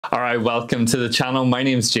Alright, welcome to the channel. My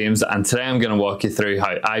name is James and today I'm going to walk you through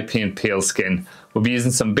how I paint pale skin. We'll be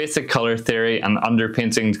using some basic colour theory and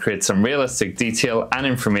underpainting to create some realistic detail and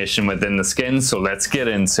information within the skin, so let's get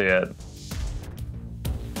into it.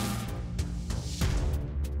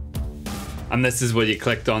 And this is what you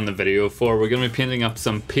clicked on the video for. We're going to be painting up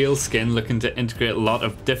some pale skin, looking to integrate a lot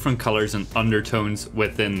of different colours and undertones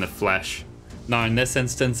within the flesh. Now in this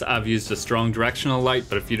instance I've used a strong directional light,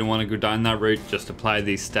 but if you don't want to go down that route, just apply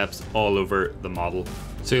these steps all over the model.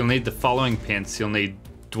 So you'll need the following paints. You'll need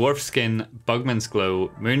Dwarf Skin, Bugman's Glow,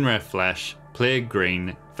 Moonray Flesh, Plague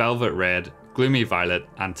Green, Velvet Red, Gloomy Violet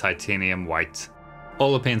and Titanium White.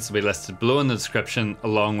 All the paints will be listed below in the description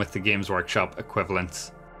along with the Games Workshop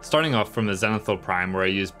equivalents. Starting off from the Zenithal Prime, where I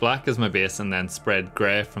use black as my base and then spread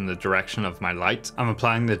grey from the direction of my light, I'm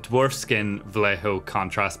applying the Dwarf Skin Vallejo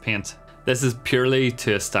contrast paint. This is purely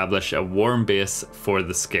to establish a warm base for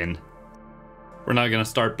the skin. We're now going to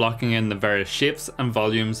start blocking in the various shapes and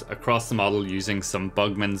volumes across the model using some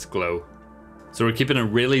Bugman's Glow. So we're keeping it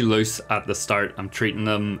really loose at the start. I'm treating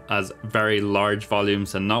them as very large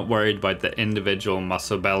volumes and not worried about the individual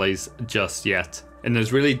muscle bellies just yet. In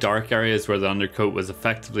those really dark areas where the undercoat was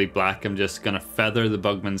effectively black, I'm just going to feather the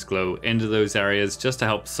Bugman's Glow into those areas just to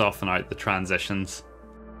help soften out the transitions.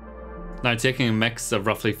 Now taking a mix of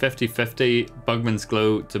roughly 50-50 Bugman's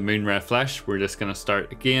Glow to Moonray Flesh, we're just going to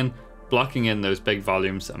start again blocking in those big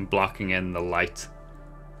volumes and blocking in the light.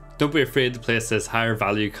 Don't be afraid to place this higher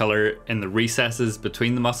value colour in the recesses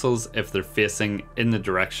between the muscles if they're facing in the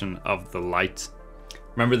direction of the light.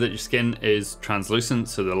 Remember that your skin is translucent,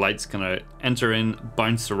 so the light's going to enter in,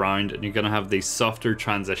 bounce around, and you're going to have these softer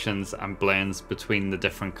transitions and blends between the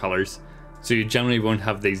different colours. So you generally won't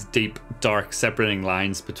have these deep, dark separating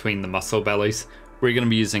lines between the muscle bellies. We're going to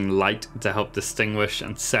be using light to help distinguish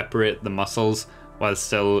and separate the muscles while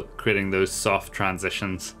still creating those soft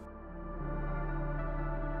transitions.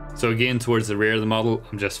 So again, towards the rear of the model,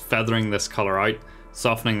 I'm just feathering this colour out,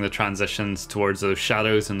 softening the transitions towards those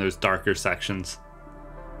shadows and those darker sections.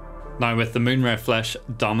 Now with the Moonray Flesh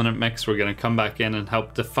dominant mix, we're going to come back in and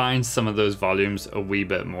help define some of those volumes a wee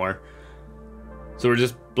bit more. So we're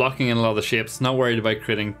just blocking in a lot of the shapes, not worried about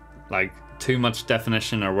creating like too much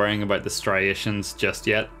definition or worrying about the striations just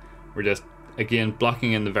yet. We're just again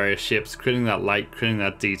blocking in the various shapes, creating that light, creating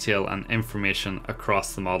that detail and information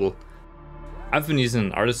across the model. I've been using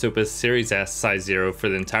an Artist Opus Series S size 0 for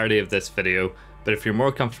the entirety of this video, but if you're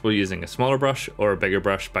more comfortable using a smaller brush or a bigger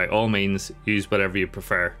brush, by all means use whatever you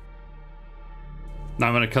prefer.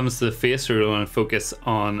 Now when it comes to the face, we really want to focus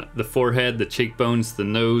on the forehead, the cheekbones, the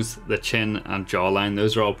nose, the chin and jawline.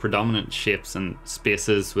 Those are all predominant shapes and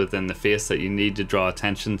spaces within the face that you need to draw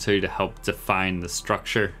attention to help define the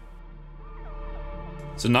structure.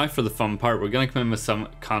 So now for the fun part, we're going to come in with some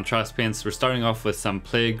contrast paints. We're starting off with some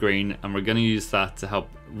Plague Green and we're going to use that to help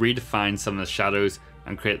redefine some of the shadows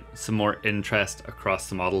and create some more interest across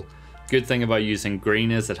the model. Good thing about using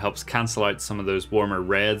green is it helps cancel out some of those warmer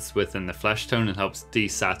reds within the flesh tone and helps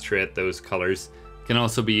desaturate those colours. It can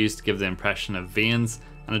also be used to give the impression of veins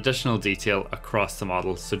and additional detail across the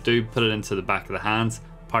model, so do put it into the back of the hands,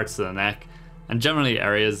 parts of the neck and generally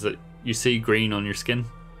areas that you see green on your skin.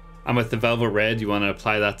 And with the Velvet Red, you want to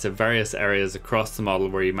apply that to various areas across the model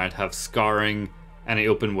where you might have scarring, any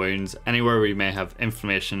open wounds, anywhere where you may have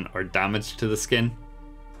inflammation or damage to the skin.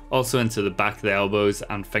 Also into the back of the elbows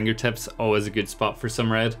and fingertips, always a good spot for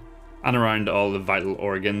some red. And around all the vital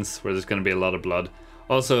organs where there's going to be a lot of blood.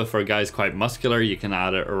 Also, if our guy's quite muscular, you can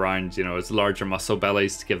add it around, his larger muscle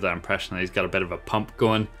bellies to give that impression that he's got a bit of a pump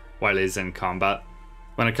going while he's in combat.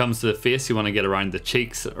 When it comes to the face, you want to get around the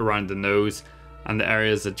cheeks, around the nose, and the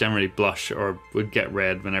areas that generally blush or would get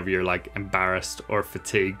red whenever you're like embarrassed or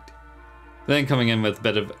fatigued. Then coming in with a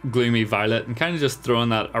bit of Gloomy Violet and kind of just throwing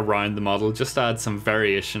that around the model, just to add some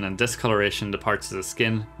variation and discoloration to parts of the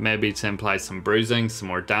skin, maybe to imply some bruising, some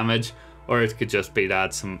more damage, or it could just be to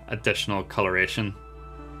add some additional coloration.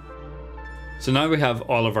 So now we have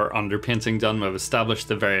all of our underpainting done. We've established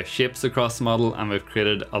the various shapes across the model and we've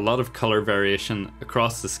created a lot of colour variation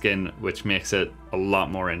across the skin, which makes it a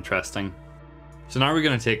lot more interesting. So now we're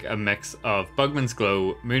going to take a mix of Bugman's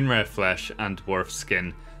Glow, Moonray Flesh and Dwarf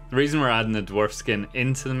Skin. The reason we're adding the Dwarf Skin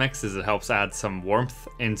into the mix is it helps add some warmth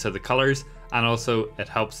into the colours and also it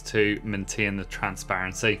helps to maintain the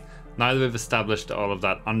transparency. Now that we've established all of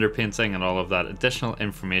that underpainting and all of that additional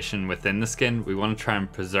information within the skin, we want to try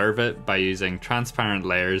and preserve it by using transparent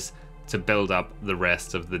layers to build up the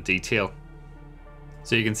rest of the detail.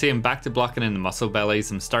 So you can see I'm back to blocking in the muscle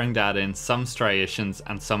bellies. I'm starting to add in some striations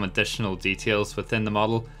and some additional details within the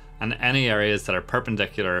model, and any areas that are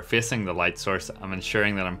perpendicular or facing the light source, I'm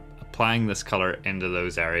ensuring that I'm applying this color into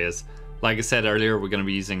those areas. Like I said earlier, we're going to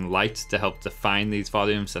be using light to help define these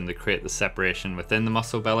volumes and to create the separation within the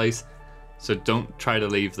muscle bellies. So don't try to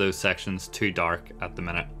leave those sections too dark at the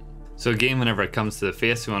minute. So again, whenever it comes to the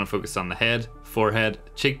face, we want to focus on the head, forehead,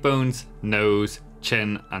 cheekbones, nose,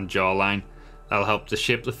 chin and jawline. That'll help to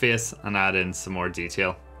shape the face and add in some more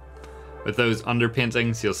detail. With those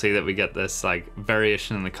underpaintings, you'll see that we get this like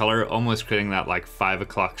variation in the color, almost creating that like 5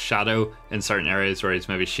 o'clock shadow in certain areas where he's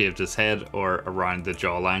maybe shaved his head or around the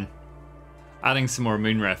jawline. Adding some more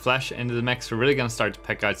Moonray flesh into the mix, we're really going to start to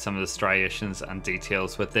pick out some of the striations and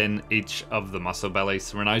details within each of the muscle bellies.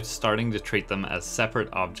 So we're now starting to treat them as separate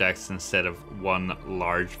objects instead of one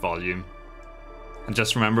large volume. And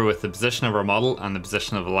just remember, with the position of our model and the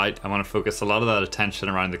position of the light, I want to focus a lot of that attention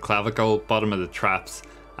around the clavicle, bottom of the traps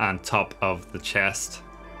and top of the chest.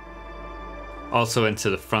 Also into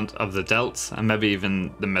the front of the delts and maybe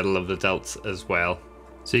even the middle of the delts as well.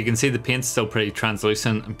 So you can see the paint's still pretty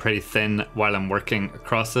translucent and pretty thin while I'm working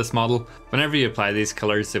across this model. Whenever you apply these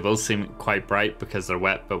colours, they will seem quite bright because they're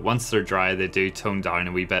wet, but once they're dry they do tone down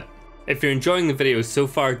a wee bit. If you're enjoying the video so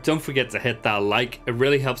far, don't forget to hit that like. It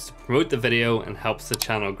really helps to promote the video and helps the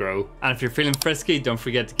channel grow. And if you're feeling frisky, don't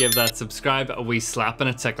forget to give that subscribe a wee slap and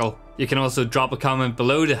a tickle. You can also drop a comment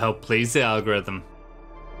below to help please the algorithm.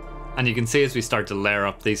 And you can see as we start to layer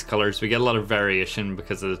up these colours, we get a lot of variation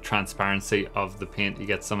because of the transparency of the paint. You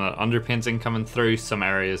get some of that underpainting coming through, some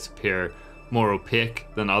areas appear more opaque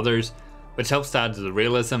than others, which helps to add to the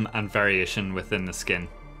realism and variation within the skin.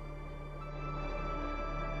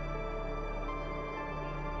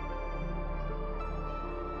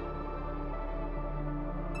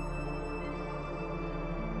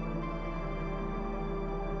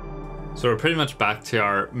 So we're pretty much back to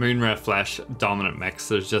our Moonray Flesh dominant mix.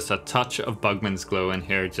 There's just a touch of Bugman's Glow in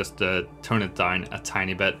here just to tone it down a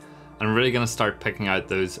tiny bit. And I'm really going to start picking out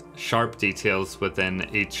those sharp details within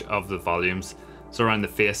each of the volumes. So around the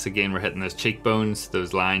face, again, we're hitting those cheekbones,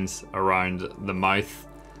 those lines around the mouth,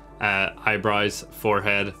 eyebrows,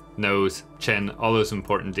 forehead, nose, chin, all those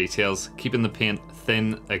important details. Keeping the paint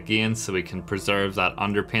thin again so we can preserve that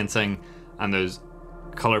underpainting and those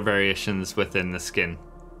color variations within the skin.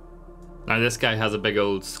 Now this guy has a big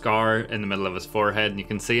old scar in the middle of his forehead and you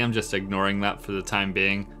can see I'm just ignoring that for the time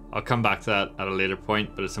being. I'll come back to that at a later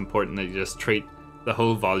point, but it's important that you just treat the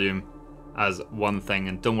whole volume as one thing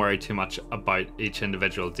and don't worry too much about each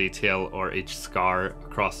individual detail or each scar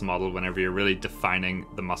across the model whenever you're really defining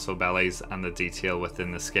the muscle bellies and the detail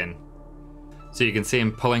within the skin. So you can see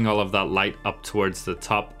I'm pulling all of that light up towards the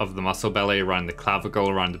top of the muscle belly, around the clavicle,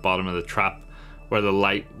 around the bottom of the trap, where the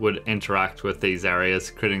light would interact with these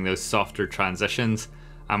areas, creating those softer transitions.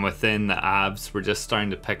 And within the abs, we're just starting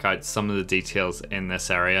to pick out some of the details in this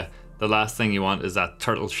area. The last thing you want is that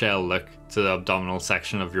turtle shell look to the abdominal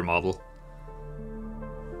section of your model.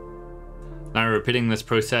 Now repeating this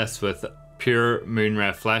process with pure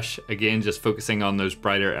Moonray Flesh, again just focusing on those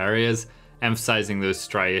brighter areas, emphasizing those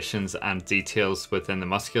striations and details within the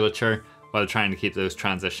musculature, while trying to keep those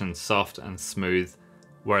transitions soft and smooth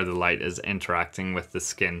where the light is interacting with the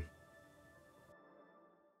skin.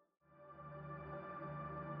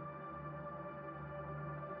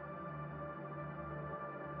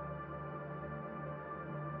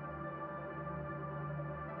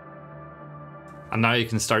 And now you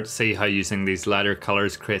can start to see how using these lighter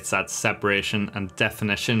colours creates that separation and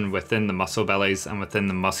definition within the muscle bellies and within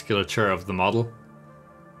the musculature of the model.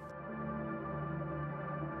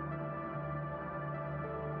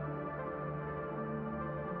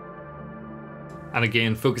 And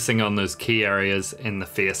again, focusing on those key areas in the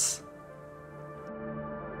face.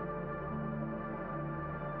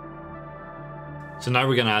 So now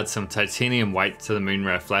we're going to add some titanium white to the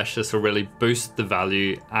Moonray Flesh. This will really boost the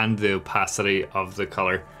value and the opacity of the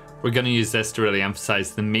colour. We're going to use this to really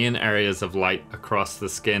emphasise the main areas of light across the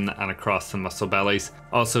skin and across the muscle bellies.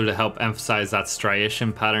 Also to help emphasise that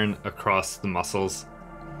striation pattern across the muscles.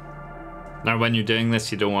 Now when you're doing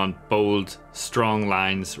this, you don't want bold, strong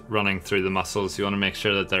lines running through the muscles. You want to make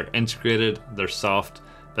sure that they're integrated, they're soft,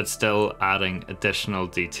 but still adding additional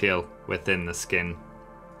detail within the skin.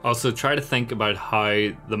 Also try to think about how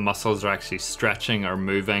the muscles are actually stretching or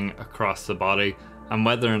moving across the body and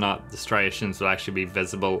whether or not the striations will actually be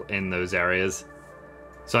visible in those areas.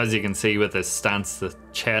 So as you can see with this stance, the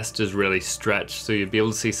chest is really stretched, so you'll be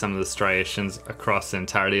able to see some of the striations across the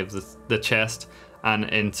entirety of the chest and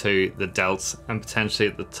into the delts and potentially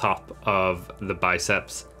at the top of the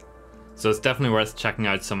biceps. So it's definitely worth checking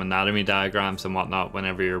out some anatomy diagrams and whatnot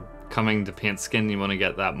whenever you're coming to paint skin. You want to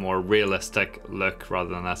get that more realistic look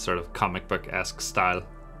rather than that sort of comic book-esque style.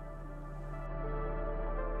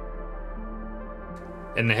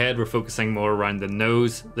 In the head, we're focusing more around the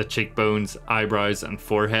nose, the cheekbones, eyebrows and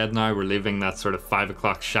forehead now. We're leaving that sort of 5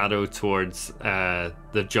 o'clock shadow towards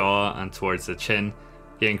the jaw and towards the chin,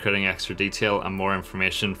 again creating extra detail and more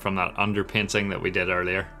information from that underpainting that we did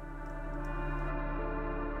earlier.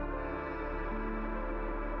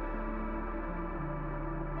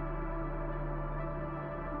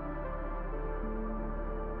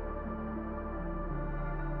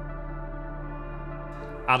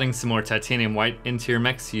 Adding some more titanium white into your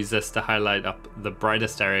mix, use this to highlight up the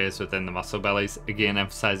brightest areas within the muscle bellies, again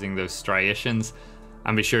emphasizing those striations,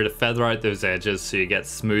 and be sure to feather out those edges so you get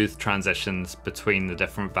smooth transitions between the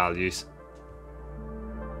different values.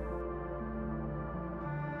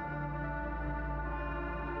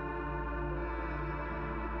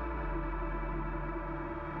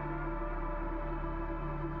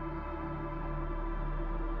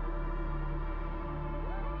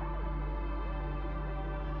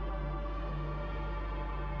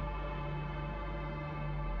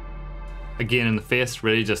 Again in the face,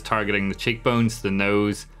 really just targeting the cheekbones, the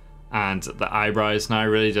nose and the eyebrows now,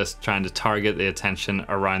 really just trying to target the attention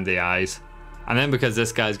around the eyes. And then because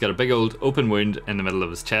this guy's got a big old open wound in the middle of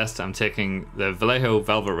his chest, I'm taking the Vallejo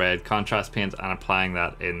Velvet Red contrast paint and applying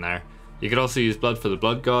that in there. You could also use blood for the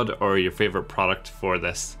blood god or your favourite product for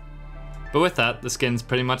this. But with that, the skin's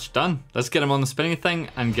pretty much done. Let's get him on the spinning thing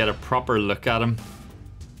and get a proper look at him.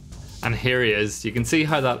 And here he is. You can see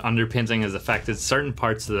how that underpainting has affected certain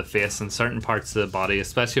parts of the face and certain parts of the body,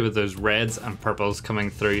 especially with those reds and purples coming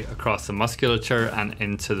through across the musculature and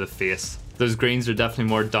into the face. Those greens are definitely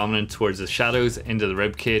more dominant towards the shadows, into the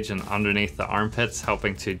rib cage and underneath the armpits,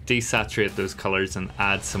 helping to desaturate those colours and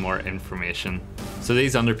add some more information. So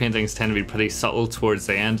these underpaintings tend to be pretty subtle towards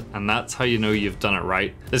the end, and that's how you know you've done it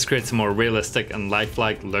right. This creates a more realistic and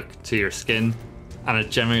lifelike look to your skin, and it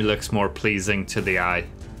generally looks more pleasing to the eye.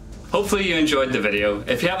 Hopefully you enjoyed the video.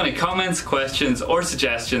 If you have any comments, questions or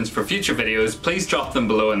suggestions for future videos, please drop them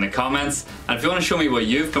below in the comments. And if you want to show me what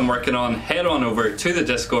you've been working on, head on over to the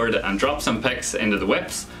Discord and drop some pics into the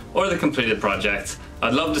whips or the completed projects.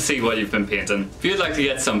 I'd love to see what you've been painting. If you'd like to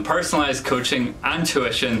get some personalised coaching and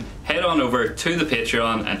tuition, head on over to the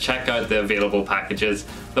Patreon and check out the available packages.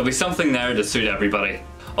 There'll be something there to suit everybody.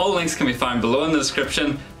 All links can be found below in the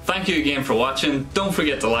description. Thank you again for watching. Don't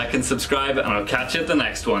forget to like and subscribe, and I'll catch you at the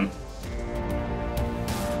next one.